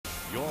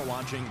You're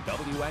watching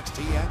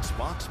WXTX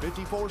Fox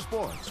 54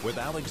 Sports with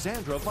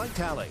Alexandra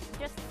Vitale.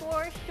 Just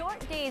 4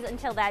 short days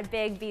until that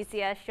big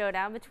BCS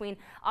showdown between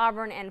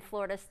Auburn and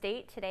Florida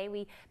State. Today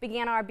we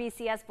began our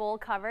BCS Bowl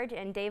coverage,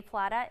 and Dave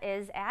Plata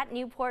is at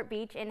Newport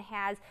Beach and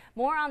has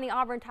more on the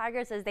Auburn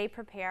Tigers as they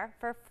prepare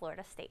for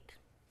Florida State.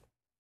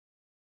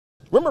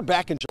 Remember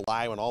back in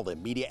July when all the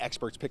media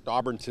experts picked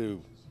Auburn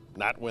to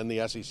not win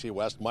the SEC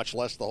West, much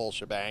less the whole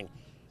shebang?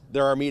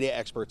 There are media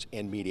experts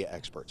and media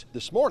experts.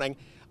 This morning,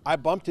 I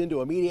bumped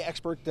into a media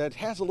expert that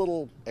has a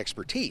little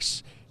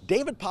expertise.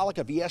 David Pollack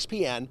of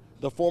ESPN,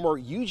 the former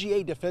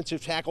UGA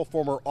defensive tackle,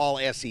 former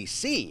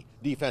All-SEC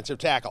defensive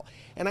tackle.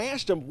 And I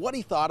asked him what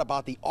he thought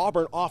about the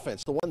Auburn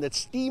offense, the one that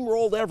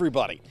steamrolled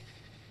everybody.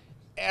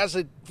 As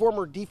a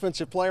former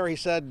defensive player, he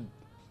said,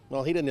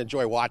 well, he didn't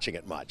enjoy watching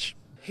it much.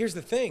 Here's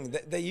the thing,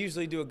 they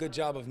usually do a good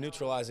job of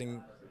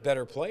neutralizing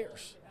better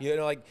players. You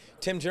know, like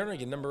Tim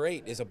Jernigan, number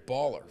 8, is a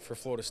baller for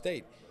Florida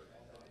State.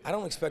 I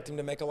don't expect him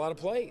to make a lot of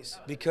plays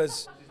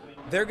because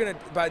they're going to,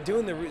 by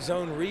doing the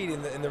zone read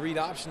and the read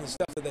option and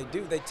stuff that they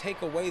do, they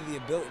take away the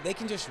ability. They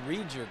can just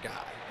read your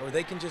guy, or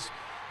they can just,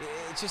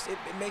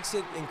 it makes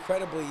it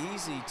incredibly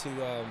easy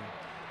to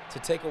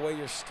take away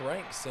your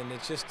strengths, and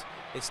it's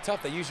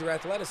tough. They use your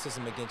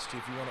athleticism against you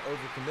if you want to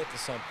overcommit to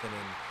something,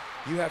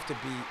 and you have to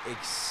be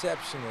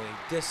exceptionally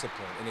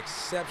disciplined and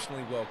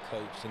exceptionally well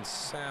coached and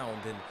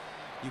sound, and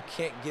you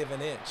can't give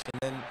an inch.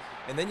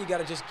 And then you got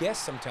to just guess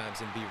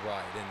sometimes and be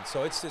right. And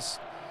so it's just,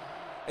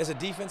 as a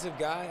defensive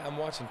guy, I'm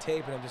watching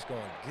tape and I'm just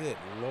going, good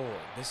Lord,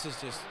 this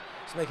is just,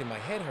 it's making my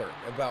head hurt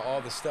about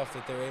all the stuff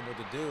that they're able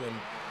to do and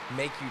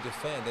make you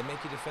defend. They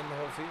make you defend the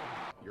whole field.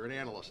 You're an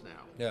analyst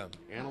now. Yeah.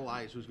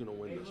 Analyze who's going to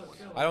win this one.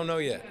 I don't know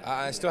yet.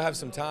 I still have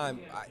some time.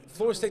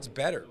 Florida State's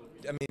better.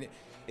 I mean,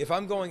 if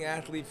I'm going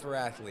athlete for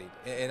athlete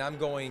and I'm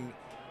going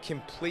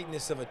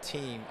completeness of a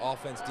team,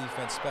 offense,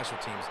 defense, special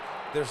teams,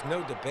 there's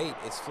no debate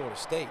it's Florida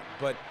State.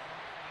 But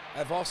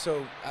I've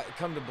also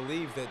come to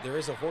believe that there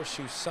is a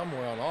horseshoe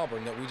somewhere on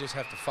Auburn that we just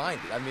have to find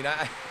it. I mean,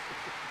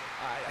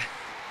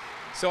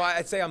 so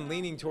I'd say I'm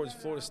leaning towards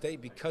Florida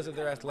State because of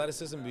their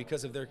athleticism,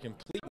 because of their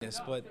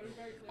completeness. But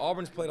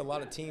Auburn's played a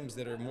lot of teams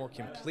that are more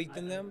complete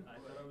than them,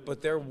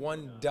 but their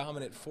one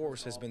dominant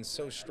force has been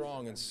so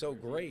strong and so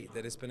great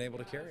that it's been able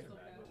to carry them.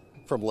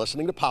 From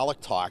listening to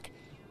Pollack talk,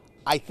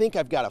 I think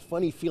I've got a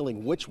funny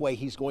feeling which way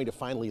he's going to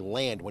finally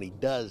land when he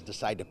does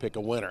decide to pick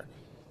a winner.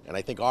 And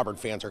I think Auburn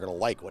fans are going to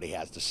like what he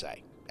has to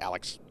say.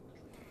 Alex.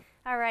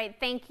 All right,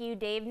 thank you,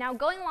 Dave. Now,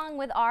 going along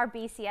with our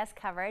BCS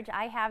coverage,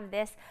 I have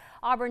this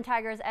Auburn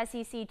Tigers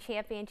SEC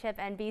Championship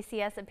and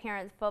BCS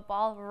Appearance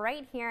football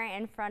right here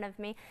in front of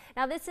me.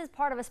 Now, this is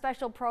part of a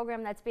special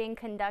program that's being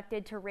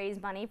conducted to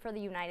raise money for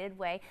the United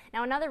Way.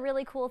 Now, another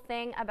really cool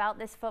thing about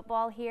this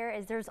football here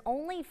is there's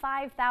only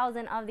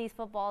 5,000 of these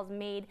footballs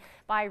made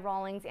by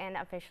Rawlings and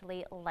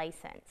officially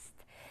licensed.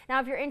 Now,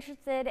 if you're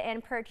interested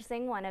in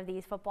purchasing one of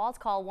these footballs,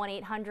 call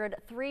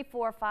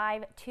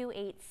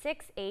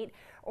 1-800-345-2868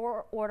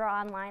 or order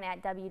online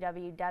at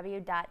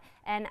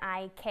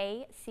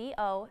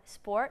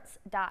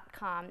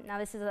www.nikcosports.com. Now,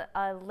 this is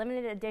a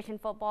limited edition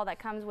football that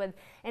comes with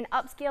an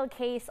upscale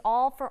case,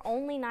 all for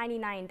only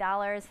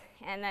 $99.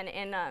 And then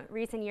in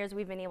recent years,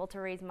 we've been able to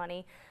raise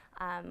money,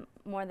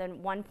 more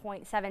than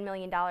 $1.7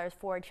 million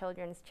for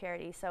children's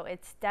charities. So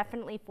it's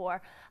definitely for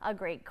a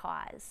great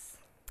cause.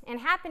 And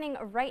happening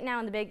right now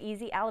in the Big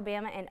Easy,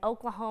 Alabama and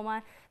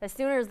Oklahoma, the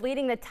Sooners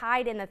leading the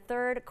Tide in the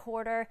third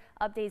quarter.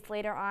 Updates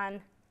later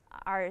on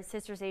our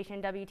sister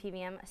station,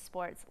 WTVM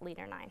Sports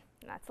Leader 9.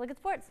 And that's a look at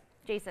sports.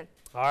 Jason.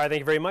 All right, thank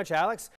you very much, Alex.